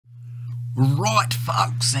Right,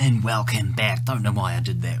 folks, and welcome back. Don't know why I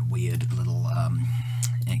did that weird little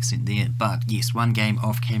accent there, but yes, one game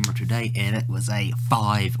off camera today, and it was a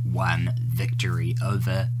 5-1 victory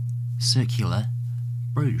over Circular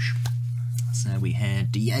Brugge. So we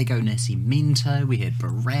had Diego Nascimento, we had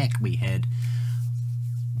Brugge, we had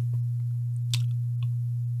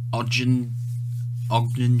Ogden,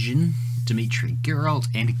 Dimitri Geralt,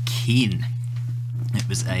 and Ken. It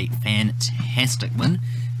was a fantastic win.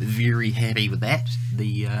 Very happy with that.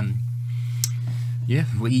 Yeah,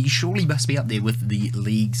 we surely must be up there with the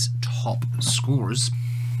league's top scorers,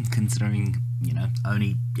 considering, you know,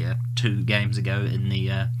 only 2 games ago in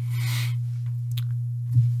the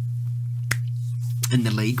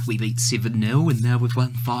league we beat 7-0, and now we've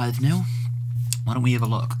won 5-0. Why don't we have a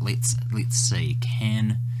look? Let's see.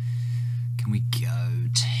 Can we go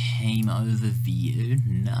team overview?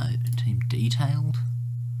 No, team detailed.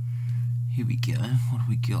 Here we go. What have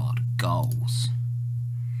we got? Goals.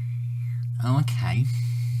 Oh, okay.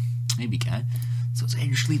 Here we go. So it's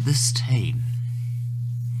actually this team.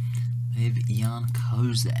 They have Jan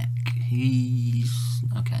Kozak. He's...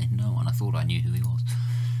 okay, no one. I thought I knew who he was.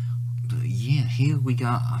 But yeah, here we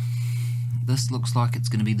go. This looks like it's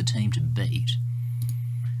going to be the team to beat.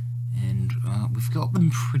 And we've got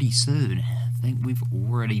them pretty soon. I think we've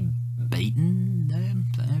already beaten them.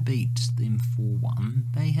 They beat them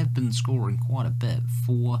 4-1. They have been scoring quite a bit.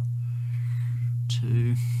 4-2.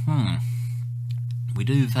 We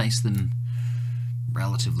do face them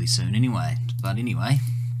relatively soon anyway. But anyway,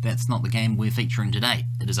 that's not the game we're featuring today.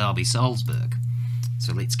 It is RB Salzburg.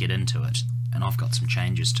 So let's get into it. And I've got some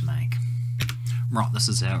changes to make. Right, this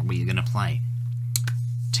is how we're going to play.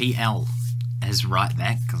 TL as right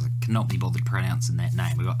back, because I cannot be bothered pronouncing that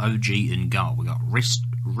name. We've got OG in goal. We've got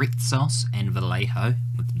Ritzos and Vallejo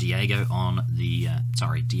with Diego on the...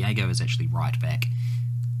 sorry, Diego is actually right back.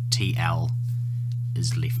 TL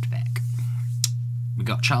is left back. We've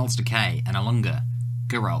got Charles Decay and Alunga,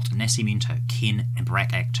 Geralt, Nascimento, Ken, and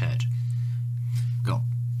Brugge Actert. We've got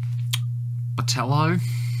Botello,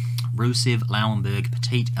 Rusev, Lauenberg,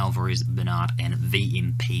 Petit, Alvarez, Bernard, and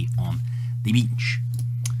VMP on the bench.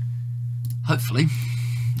 Hopefully,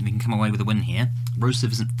 we can come away with a win here.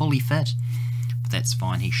 Rusev isn't fully fit, but that's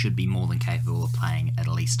fine. He should be more than capable of playing at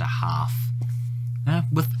least a half.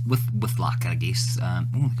 With luck, I guess. Oh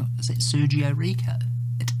my God, is that Sergio Rico?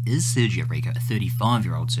 It is Sergio Rico, a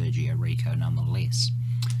 35-year-old Sergio Rico, nonetheless.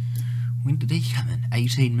 When did he come in?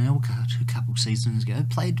 18 mil, a couple seasons ago.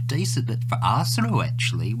 Played a decent bit for Arsenal,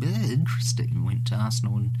 actually. Interesting. Went to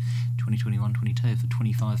Arsenal in 2021-22 for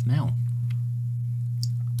 25 mil.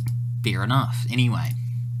 Fair enough. Anyway,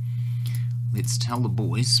 let's tell the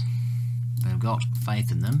boys they've got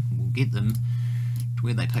faith in them. We'll get them to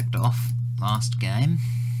where they picked off last game.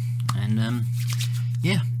 And,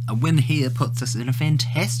 yeah, a win here puts us in a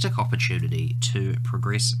fantastic opportunity to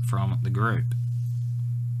progress from the group.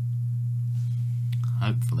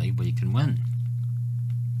 Hopefully we can win.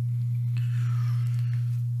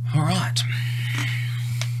 Alright.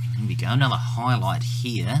 Here we go. Another highlight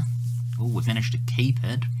here. Oh, we've managed to keep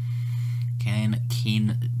it. Can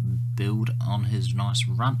Ken build on his nice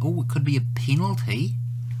run? Oh, it could be a penalty.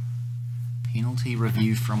 Penalty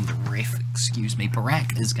review from the ref. Excuse me.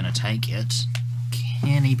 Brugge is going to take it.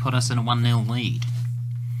 Can he put us in a 1-0 lead?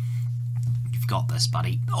 You've got this,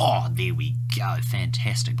 buddy. Oh, there we go.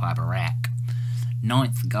 Fantastic by Brugge.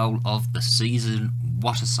 9th goal of the season.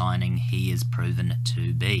 What a signing he has proven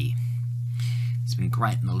to be. He's been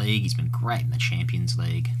great in the league. He's been great in the Champions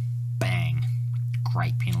League. Bang.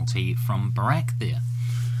 Great penalty from Brugge there.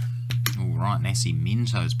 Alright,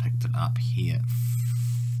 Nascimento's picked it up here.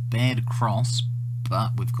 Bad cross,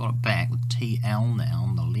 but we've got it back with TL now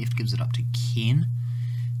on the left. Gives it up to Ken.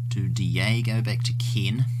 To Diego, back to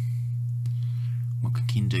Ken. What can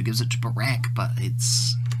Ken do? Gives it to Brugge, but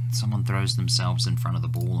it's... someone throws themselves in front of the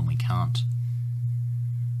ball and we can't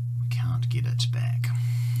get it back.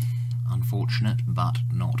 Unfortunate, but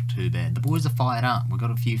not too bad. The boys are fired up. We've got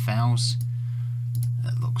a few fouls,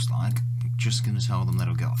 it looks like. I'm just going to tell them that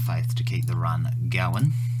I've got faith to keep the run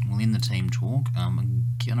going. We'll end the team talk. I'm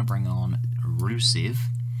going to bring on Rusev.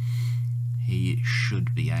 He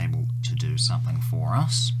should be able to do something for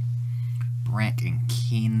us. Brugge and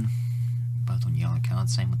Ken, both on yellow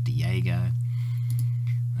cards. Same with Diego.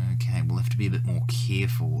 Okay, we'll have to be a bit more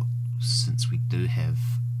careful since we do have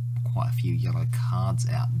quite a few yellow cards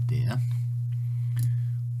out there.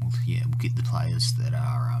 Well, yeah, we'll get the players that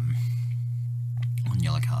are on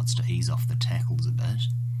yellow cards to ease off the tackles a bit.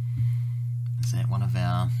 Is that one of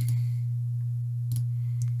our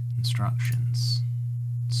instructions?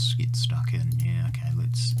 Let's get stuck in. Yeah, okay,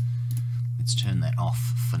 let's turn that off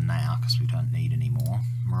for now because we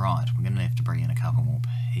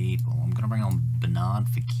going to bring on Bernard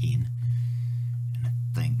for Ken. And I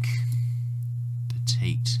think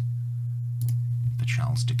Petite for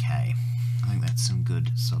Charles Decay. I think that's some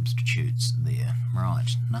good substitutes there.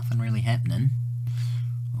 Right, nothing really happening.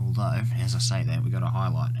 Although, as I say that, we've got a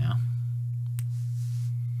highlight now.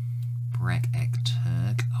 Brugge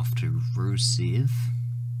Turk off to Rusev.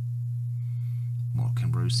 What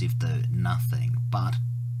can Rusev do? Nothing. But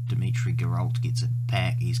Dmitry Geralt gets it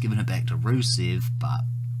back. He's given it back to Rusev, but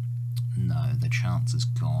no, the chance is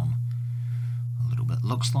gone a little bit.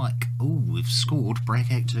 Looks like, oh, we've scored.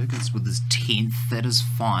 Brugge Turk is with his 10th. That is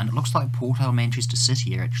fine. It looks like Porto and Manchester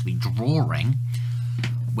City are actually drawing,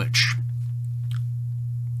 which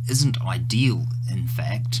isn't ideal, in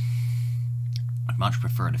fact. I'd much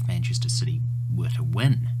prefer it if Manchester City were to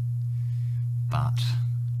win. But,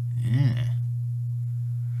 yeah.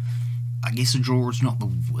 I guess a draw is not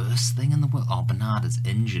the worst thing in the world. Oh, Bernard is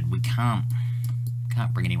injured. We can't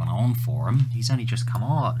bring anyone on for him. He's only just come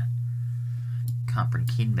on. Can't bring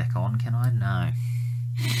Ken back on, can I? No.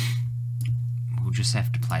 We'll just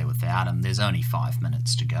have to play without him. There's only 5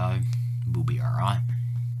 minutes to go. We'll be alright.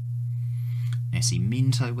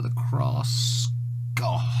 Nascimento with a cross.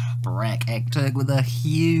 God, Brugge Turk with a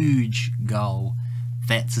huge goal.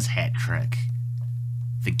 That's his hat-trick.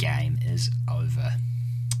 The game is over.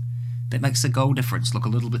 That makes the goal difference look a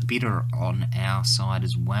little bit better on our side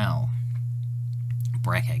as well.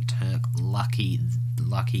 Brugge Turk, lucky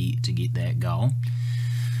to get that goal.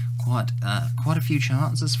 Quite a few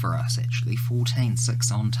chances for us actually.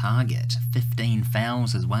 14-6 on target, 15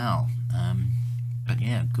 fouls as well. But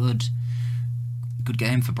yeah, good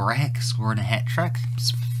game for Brugge, scoring a hat trick.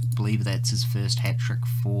 I believe that's his first hat trick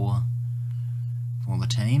for the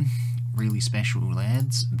team. Really special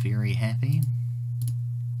lads. Very happy.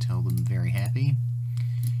 Tell them very happy.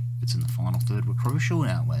 It's in the final third. We're crucial in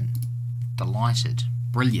our win. Delighted.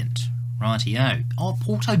 Brilliant. Rightio. Oh,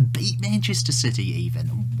 Porto beat Manchester City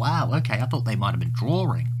even. Wow, okay, I thought they might have been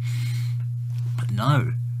drawing. But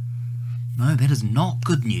no. No, that is not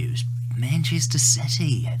good news. Manchester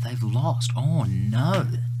City, they've lost. Oh no.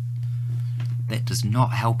 That does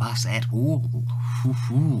not help us at all.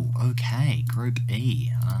 Okay, Group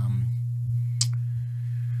E.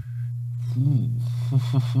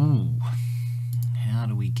 How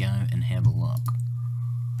do we go and have a look?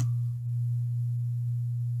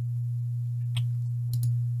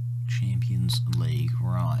 Champions League,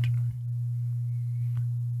 right.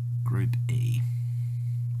 Group E.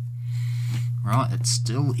 Right, it's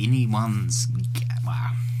still anyone's.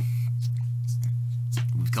 Wow.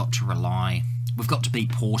 We've got to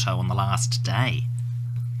beat Porto on the last day,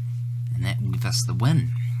 and that will give us the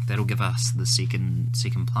win. That'll give us the second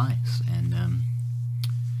place. And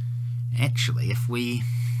actually, if we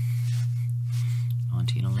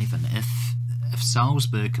 1911, if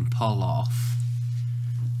Salzburg can pull off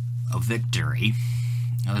a victory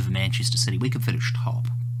over Manchester City, we could finish top.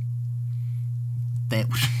 That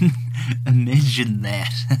would imagine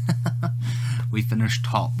that. We finished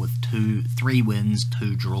top with 3 wins,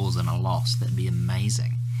 2 draws and a loss. That'd be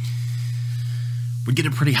amazing. We'd get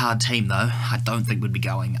a pretty hard team though. I don't think we'd be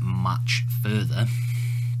going much further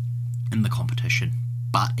in the competition,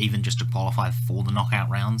 but even just to qualify for the knockout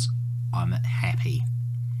rounds, I'm happy.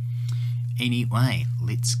 Anyway,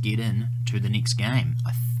 let's get in to the next game.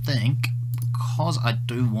 I think, because I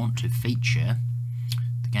do want to feature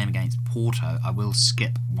the game against Porto, I will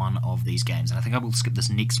skip one of these games, and I think I will skip this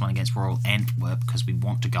next one against Royal Antwerp because we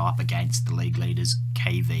want to go up against the league leaders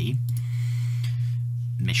KV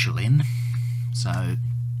Michelin. So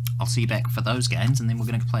I'll see you back for those games, and then we're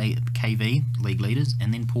going to play KV, league leaders,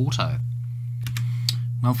 and then Porto.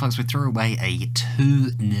 Well, folks, we threw away a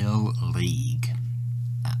 2-0 league.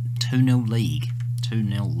 2-0 league.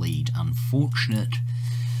 2-0 lead. Unfortunate.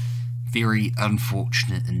 Very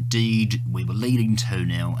unfortunate indeed. We were leading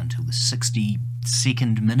 2-0 until the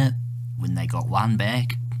 62nd minute when they got one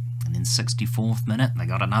back, and then 64th minute they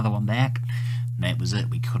got another one back, and that was it.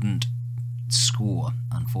 We couldn't score,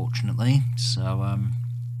 unfortunately. So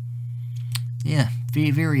yeah,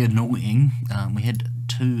 very annoying. We had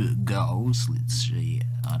 2 goals. Let's see,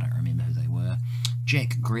 I don't remember who they were.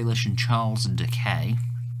 Jack Grealish and Charles Decay.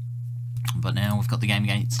 But now we've got the game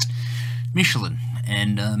against Michelin,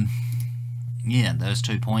 and yeah, those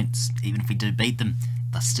 2 points, even if we do beat them,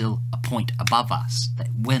 they're still a point above us. That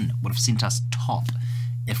win would have sent us top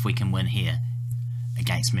if we can win here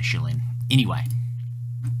against Michelin. Anyway,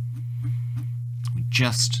 we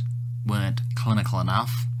just weren't clinical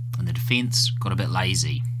enough, and the defence got a bit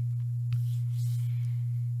lazy.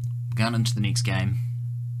 Going into the next game,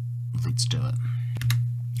 let's do it.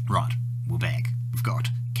 Right, we're back. We've got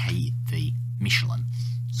KV Michelin.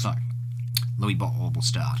 So, Louis Bottle will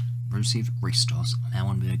start. Rusev, Restos,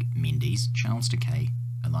 Lauenberg, Mendes, Charles Takei,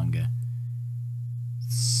 Alunga,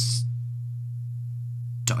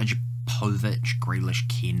 Stojakovic, Grealish,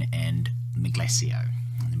 Ken, and Miglasio.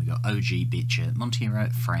 And then we got OG, Betcher, Montero,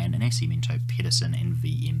 Fran, Nascimento, Pedersen, and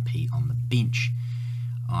VMP on the bench.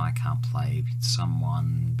 I can't play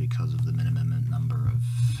someone because of the minimum number of...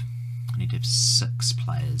 I need to have 6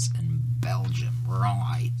 players in Belgium.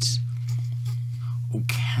 Right.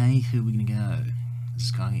 Okay, who are we going to go?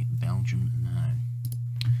 This guy, Belgium? No.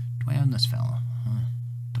 Do I own this fella?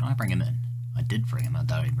 Did I bring him in? I did bring him, I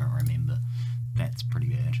don't even remember. That's pretty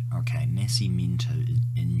bad. Okay, Nascimento is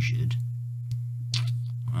injured.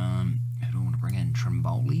 Who do I want to bring in?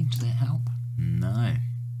 Trimboli? Does that help? No.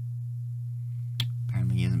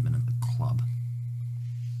 Apparently he hasn't been at the club.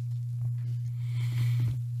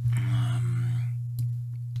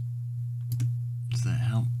 Does that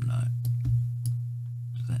help? No.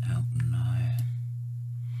 Does that help? No.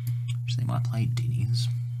 They might play Denny's.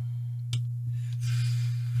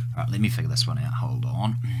 Alright, let me figure this one out. Hold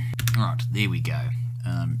on. Alright, there we go.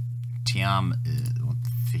 Tiam, or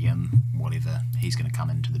Thiam, whatever, he's going to come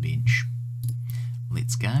into the bench.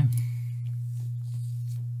 Let's go.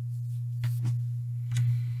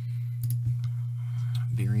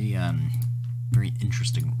 Very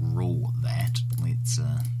interesting rule that. Let's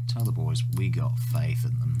tell the boys we got faith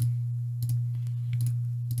in them.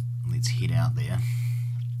 Let's head out there.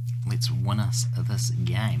 Let's win us this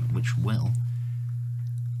game, which will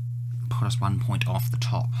put us 1 point off the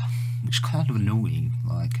top, which is kind of annoying.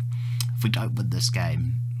 Like, if we don't win this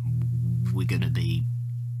game, we're going to be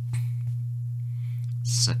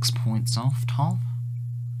 6 points off top,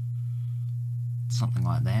 something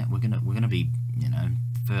like that. We're gonna be, you know,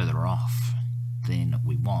 further off than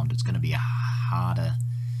we want. It's going to be a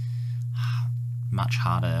much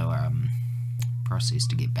harder process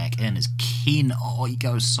to get back in. As Ken, oh, he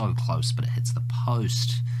goes so close, but it hits the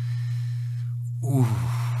post. Ooh,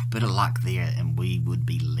 bit of luck there, and we would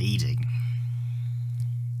be leading.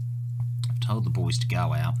 I've told the boys to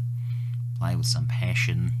go out, play with some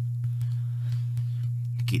passion,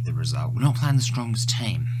 get the result. We're not playing the strongest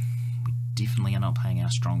team. We definitely are not playing our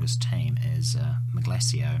strongest team as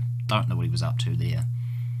Miglasio. Don't know what he was up to there.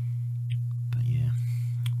 But yeah,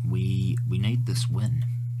 we need this win,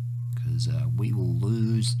 because we will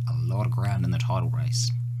lose a lot of ground in the title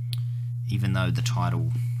race. Even though the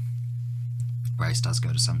title race does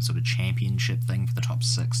go to some sort of championship thing for the top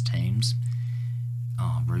 6 teams.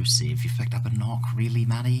 Oh, Rusev, you picked up a knock, really,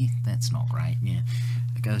 Matty? That's not great. Yeah,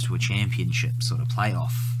 it goes to a championship sort of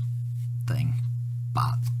playoff thing,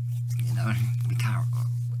 but, you know, we can't...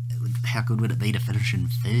 How good would it be to finish in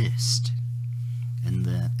first in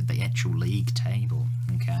the actual league table?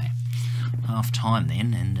 Okay, half time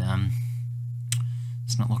then, and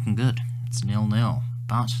it's not looking good. It's 0-0,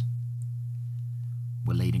 but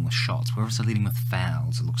we're leading with shots. We're also leading with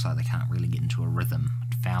fouls. It looks like they can't really get into a rhythm,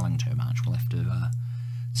 fouling too much. We'll have to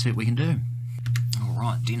see what we can do.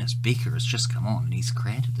 Alright, Dennis Becker has just come on, and he's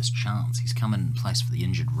created this chance. He's come in place for the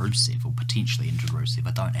injured Rusev, or potentially injured Rusev.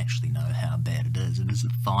 I don't actually know how bad it is. It is a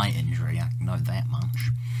thigh injury, I know that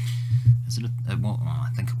much. Is it well, I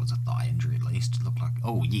think it was a thigh injury at least. It looked like...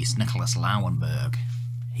 Oh yes, Nicholas Lauenberg.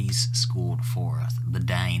 He's scored for us. The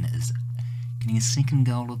Dane is getting his 2nd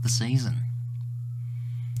goal of the season.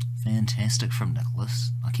 Fantastic from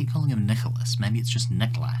Nicholas. I keep calling him Nicholas. Maybe it's just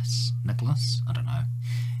Nicholas. Nicholas? I don't know.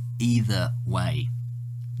 Either way,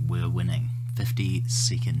 we're winning.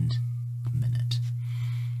 52nd minute.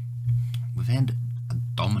 We've had a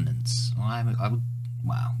dominance.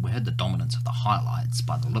 Well, we had the dominance of the highlights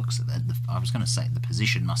by the looks of it. I was going to say the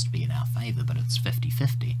position must be in our favour, but it's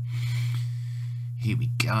 50-50. Here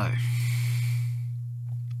we go.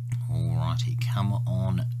 Alrighty, come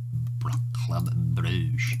on, Club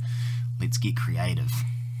Brugge. Let's get creative.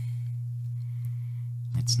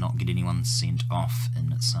 Let's not get anyone sent off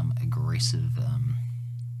in some aggressive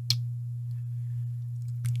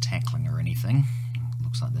tackling or anything.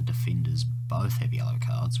 Looks like the defenders both have yellow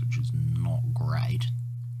cards, which is not great.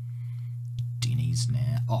 Denny's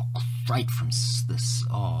now. Oh, great from this.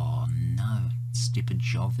 Oh, no.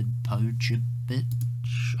 Stepajovic, Pojovic?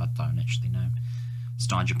 I don't actually know.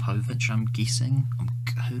 Stojakovic, I'm guessing.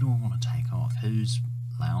 Who do I want to take off? Who's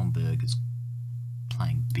Lauenberg is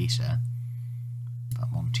playing better?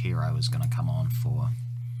 But Montero is going to come on for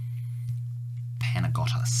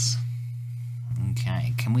Panagotas.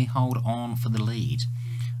 Okay, can we hold on for the lead?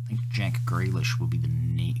 I think Jack Grealish will be the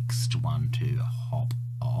next one to hop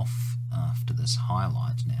off after this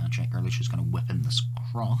highlight now. Jack Grealish is going to whip in this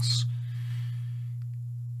cross.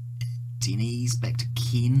 Denny's back to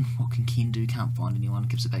Ken. What can Ken do? Can't find anyone.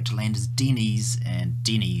 Gives it back to Landers. Denny's, and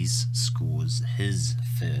Denny's scores his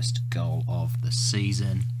first goal of the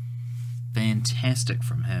season. Fantastic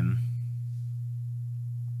from him.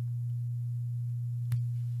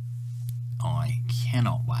 I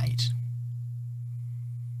cannot wait.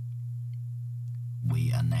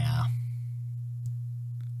 We are now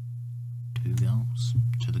 2 goals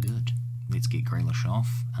to the good. Let's get Grealish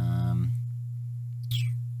off.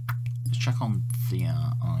 Let's check on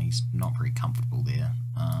Thea. Oh, he's not very comfortable there.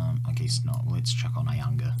 I guess not. Let's check on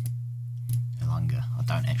Ayunga. I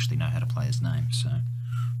don't actually know how to play his name, so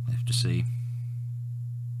we'll have to see.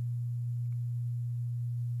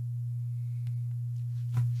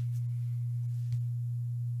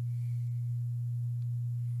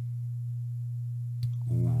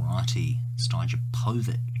 Alrighty,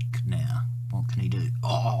 Stajapovic now. What can he do?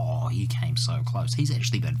 Oh, he came so close. He's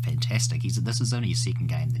actually been fantastic. This is only his second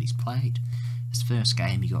game that he's played. His first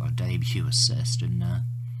game, he got a debut assist, and no,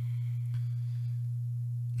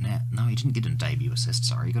 he didn't get a debut assist.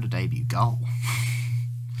 Sorry, he got a debut goal.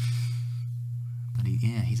 But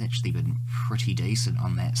he's actually been pretty decent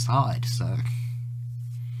on that side. So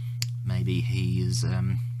maybe he is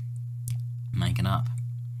making up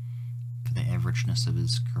for the averageness of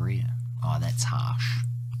his career. Oh, that's harsh.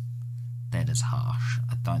 That is harsh.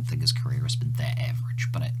 I don't think his career has been that average,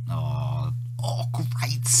 but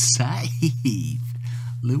great save!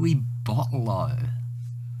 Louis Botlow.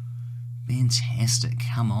 Fantastic.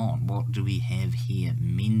 Come on, what do we have here?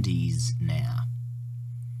 Mendes now.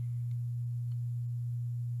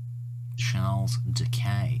 Charles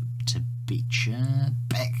Decay to Betcher.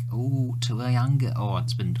 Back to Ayunga.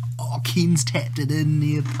 Ken's tapped it in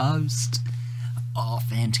near post. Oh,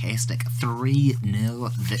 fantastic.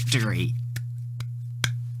 3-0 victory.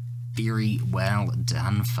 Very well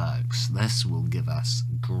done, folks. This will give us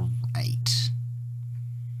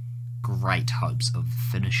great hopes of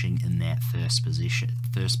finishing in that first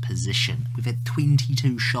position. We've had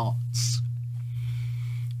 22 shots.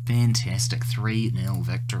 Fantastic. 3-0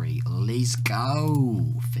 victory. Let's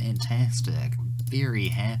go. Fantastic. Very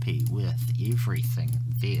happy with everything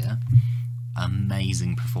there.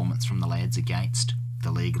 Amazing performance from the lads against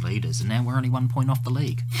the league leaders, and now we're only 1 point off the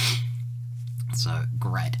league. So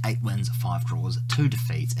great. 8 wins, 5 draws, 2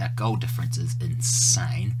 defeats. Our goal difference is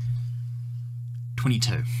insane.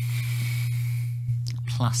 22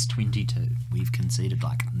 plus 22. We've conceded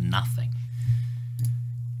like nothing.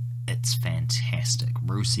 It's fantastic.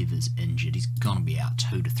 Rusev is injured. He's going to be out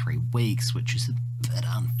 2 to 3 weeks, which is a bit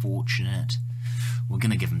unfortunate. We're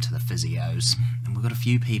going to give him to the physios. And we've got a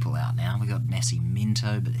few people out now. We've got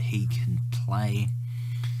Nascimento, but he can play.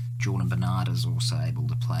 Jordan Bernard is also able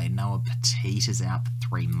to play. Noah Petit is out for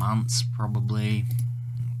 3 months, probably.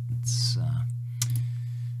 It's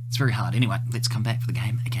very hard. Anyway, let's come back for the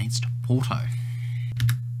game against Porto.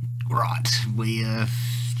 Right,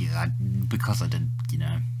 because I did,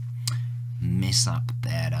 mess up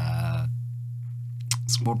that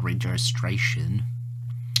squad registration.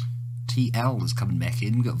 TL is coming back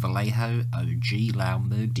in. We've got Vallejo, OG,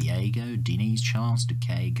 Laumberg, Diego, Denny's, Charles,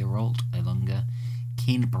 Decay, Geralt, Elunga,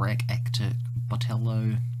 Ken, Brack, Actor,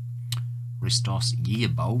 Botello, Restos,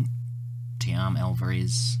 Yearbol, Tiam,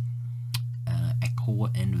 Alvarez, Accor,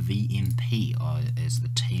 and VMP as the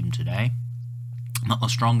team today. Not the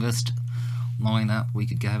strongest lineup we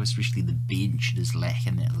could go, especially the bench. It is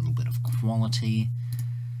lacking that little bit of quality.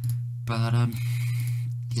 But,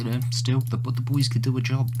 still, the boys could do a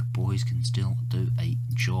job. The boys can still do a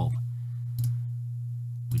job.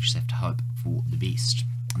 We just have to hope for the best.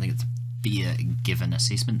 I think it's a fair given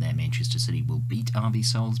assessment that Manchester City will beat RB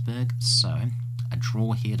Salzburg, so a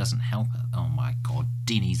draw here doesn't help. Oh my god,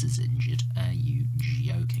 Denny's is injured. Are you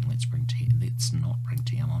joking? Let's not bring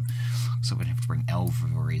Tiam on. So we're going to have to bring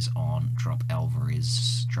Alvarez on, drop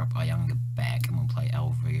Ayunga back, and we'll play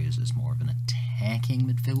Alvarez as more of an attacking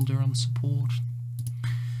midfielder on support.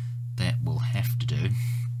 That will have to do.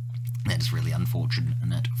 That is really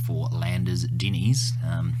unfortunate for Landers Denny's.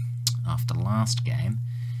 After last game,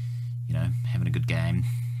 having a good game,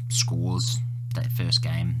 scores that first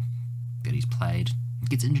game that he's played,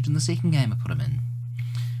 gets injured in the second game I put him in.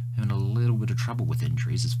 Having a little bit of trouble with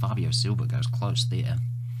injuries as Fabio Silva goes close there.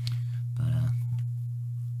 But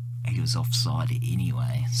he was offside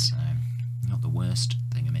anyway, so not the worst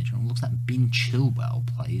thing imaginable. It looks like Ben Chilwell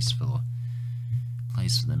plays for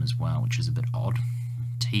them as well, which is a bit odd.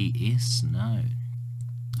 TS? No.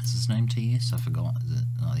 Is his name TS? I forgot. Is it?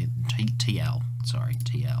 Oh, TL. Sorry,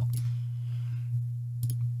 TL.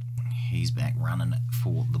 He's back running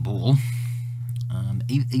for the ball.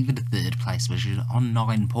 Even a third place position on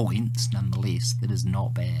 9 points, nonetheless, that is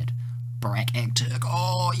not bad. Brugge Turk.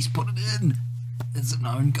 Oh, he's put it in. It's an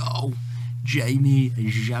own goal. Jamie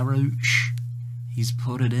Jarouche. He's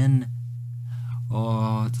put it in.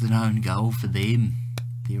 Oh, it's an own goal for them.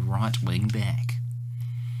 Their right wing back.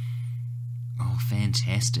 Oh,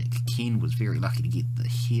 fantastic. Ken was very lucky to get the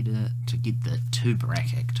header, to get the to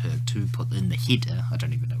Brugge Turk to put in the header. I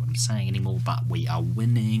don't even know what I'm saying anymore, but we are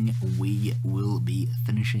winning. We will be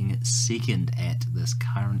finishing second at this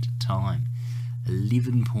current time.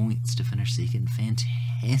 11 points to finish second.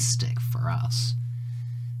 Fantastic for us.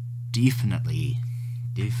 Definitely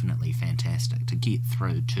fantastic to get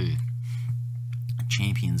through to a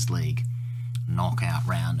Champions League knockout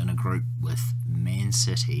round in a group with Man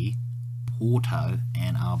City, Porto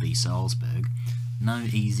and RB Salzburg. No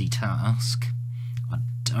easy task. I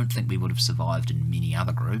don't think we would have survived in many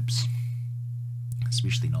other groups,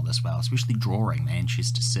 especially not this well, especially drawing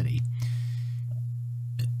Manchester City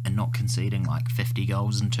and not conceding like 50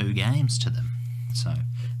 goals in 2 games to them. So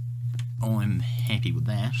I'm happy with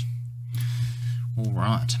that.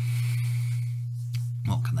 Alright.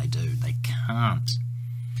 What can they do? They can't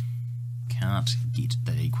get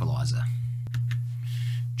the equaliser.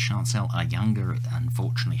 Chancel Younger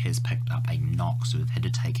unfortunately has picked up a knock, so we've had to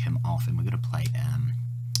take him off, and we're going to play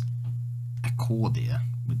a core there,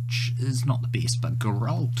 which is not the best, but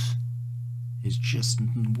Geralt has just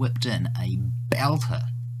whipped in a belter.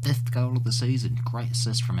 5th goal of the season. Great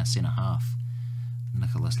assist from our centre-half,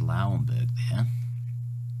 Nicholas Lauenberg there.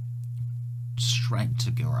 Straight to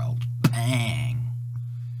Geralt. Bang!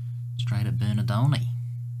 Straight at Bernardoni.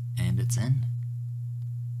 And it's in.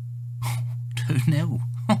 2-0.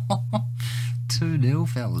 2-0,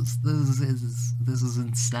 fellas. This is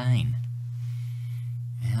insane.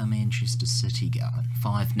 How Manchester City going?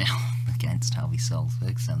 5-0 against RB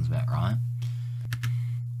Salzburg. Sounds about right.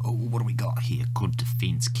 Oh, what do we got here? Good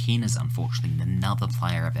defence. Ken is unfortunately another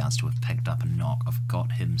player of ours to have picked up a knock. I've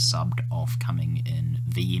got him subbed off, coming in.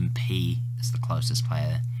 VMP is the closest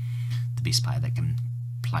player, the best player that can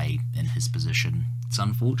play in his position. It's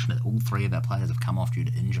unfortunate all 3 of our players have come off due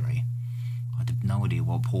to injury. I have no idea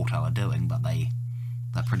what Porto are doing, but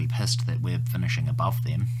they're pretty pissed that we're finishing above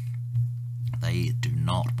them. They do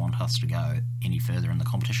not want us to go any further in the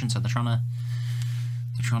competition, so they're trying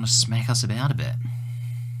to smack us about a bit,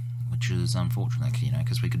 which is unfortunate, you know,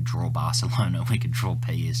 because we could draw Barcelona, we could draw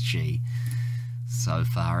PSG. So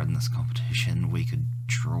far in this competition, we could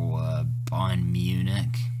draw Bayern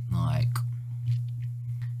Munich. Like,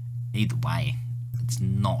 either way, it's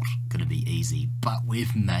not going to be easy, but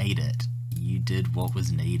we've made it. You did what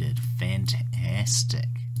was needed. Fantastic.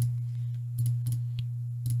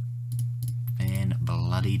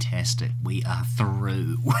 Fan-bloody-tastic. We are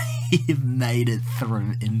through. We've made it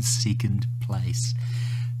through in 2nd place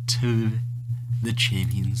to the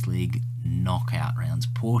Champions League knockout rounds.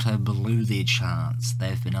 Porto blew their chance.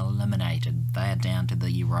 They've been eliminated. They're down to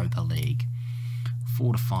the Europa League.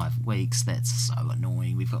 4 to 5 weeks. That's so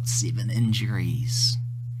annoying. We've got 7 injuries.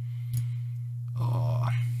 Oh,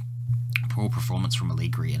 poor performance from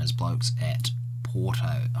Allegri and his blokes at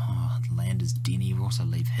Porto. Oh, Landers Denny. We'll also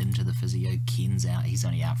leave him to the physio. Ken's out. He's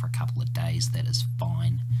only out for a couple of days. That is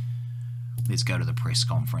fine. Let's go to the press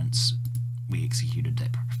conference. We executed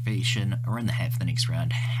that profession. We're in the hat for the next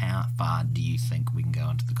round. How far do you think we can go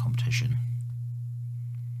into the competition?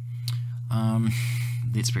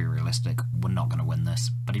 Let's be realistic. We're not going to win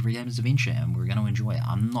this, but every game is a venture and we're going to enjoy it.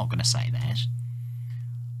 I'm not going to say that.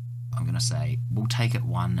 I'm going to say we'll take it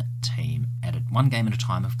one game at a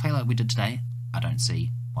time. If we play like we did today, I don't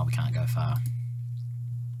see why we can't go far.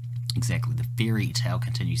 Exactly. The fairy tale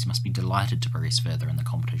continues. You must be delighted to progress further in the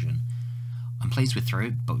competition. I'm pleased we're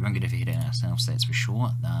through, but we won't get ahead of ourselves, that's for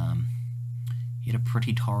sure. He had a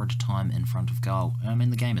pretty torrid time in front of goal. I mean,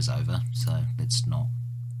 the game is over, so let's not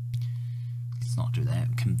do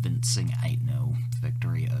that. Convincing 8-0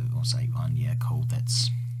 victory over 8-1. Yeah, cool.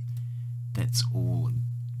 That's all.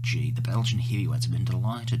 G. The Belgian heavyweights have been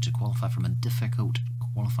delighted to qualify from a difficult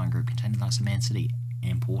qualifying group containing the likes of Man City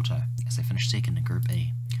and Porto as they finished 2nd in Group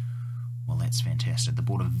E. Well, that's fantastic. The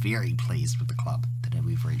board are very pleased with the club that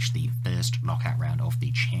we've reached the 1st knockout round of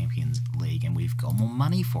the Champions League, and we've got more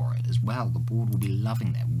money for it as well. The board will be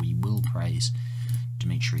loving that. We will praise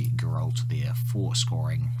Dimitri Geralt there for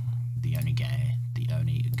scoring the only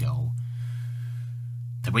goal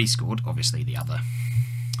that we scored. Obviously, the other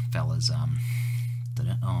fellas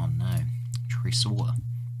didn't. Oh no, Tresor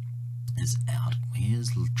is out. He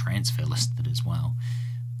is transfer listed as well.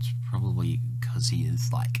 It's probably because he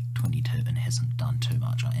is like 22 and hasn't done too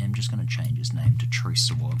much. I am just going to change his name to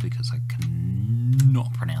Tresor because I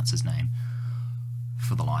cannot pronounce his name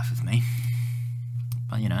for the life of me.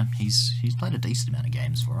 But, you know, he's played a decent amount of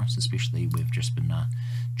games for us, especially we've just been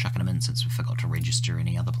chucking him in since we forgot to register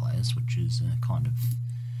any other players, which is kind of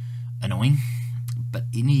annoying. But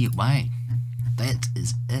anyway, that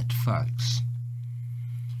is it, folks.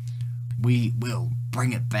 We will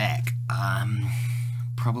bring it back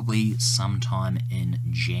probably sometime in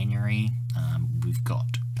January. We've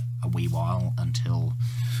got a wee while until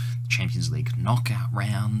the Champions League knockout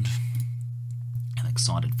round. I'm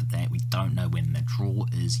excited for that. We don't know when the draw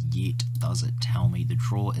is yet. Does it tell me? The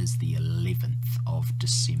draw is the 11th of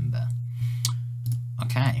December.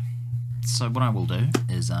 Okay, so what I will do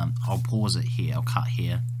is I'll pause it here. I'll cut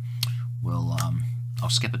here. I'll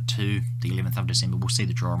skip it to the 11th of December. We'll see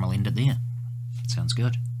the draw and we'll end it there. Sounds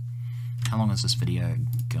good. How long has this video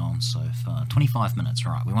gone so far? 25 minutes.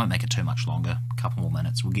 Right, we won't make it too much longer. A couple more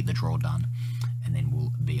minutes. We'll get the draw done and then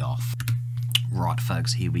we'll be off. Right,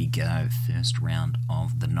 folks, here we go. First round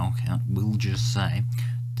of the knockout. We'll just say,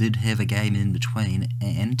 did have a game in between,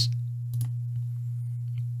 and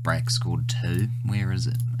Brugge scored 2. Where is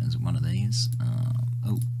it? Is it one of these?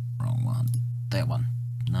 Oh, wrong one. That one.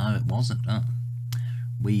 No, it wasn't.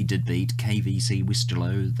 We did beat KVC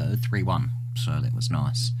Westerlo, though, 3-1, so that was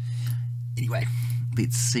nice. Anyway,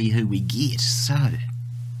 let's see who we get. So,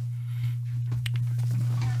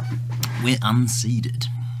 we're unseeded.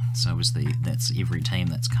 So that's every team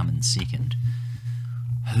that's come in second.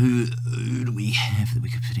 Who do we have that we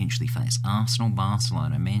could potentially face? Arsenal,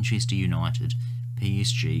 Barcelona, Manchester United,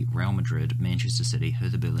 PSG, Real Madrid, Manchester City,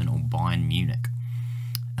 Hertha Berlin, or Bayern Munich.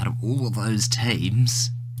 Out of all of those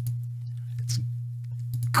teams, it's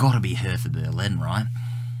got to be Hertha Berlin, right?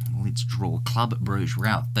 Let's draw Club Brugge. We're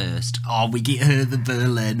out first. Oh, we get Hertha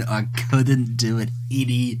Berlin. I couldn't do it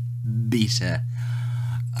any better.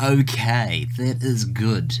 Okay, that is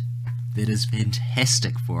good. That is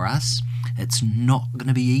fantastic for us. It's not going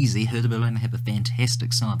to be easy. Hertha Berlin have a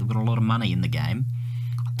fantastic side. They've got a lot of money in the game.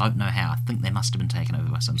 I don't know how. I think they must have been taken over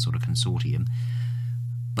by some sort of consortium.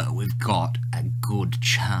 But we've got a good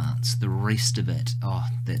chance. The rest of it, oh,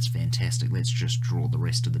 that's fantastic. Let's just draw the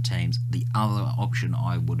rest of the teams. The other option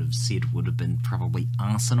I would have said would have been probably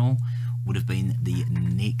Arsenal. Would have been the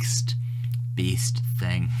next best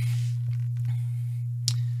thing.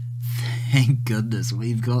 Thank goodness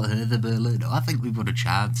we've got Hertha Berlin. I think we've got a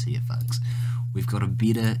chance here, folks. We've got a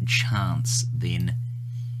better chance than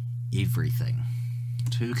everything.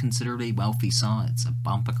 Two considerably wealthy sides, a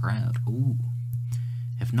bumper crowd. Ooh.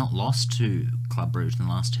 Have not lost to Club Brugge in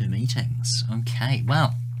the last 2 meetings. Okay,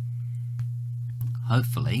 well,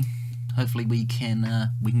 hopefully we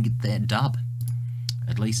can get that dub,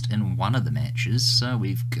 at least in one of the matches. So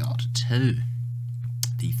we've got 2.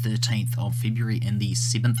 The 13th of February and the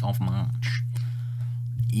 7th of March.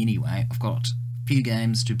 Anyway, I've got a few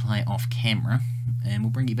games to play off camera, and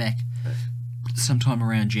we'll bring you back sometime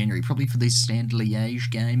around January, probably for the Stand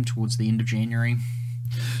Liège game towards the end of January,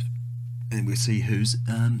 and we'll see who's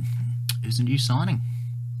a new signing.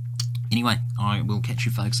 Anyway, I will catch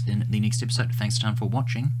you folks in the next episode. Thanks a ton for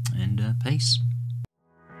watching, and peace.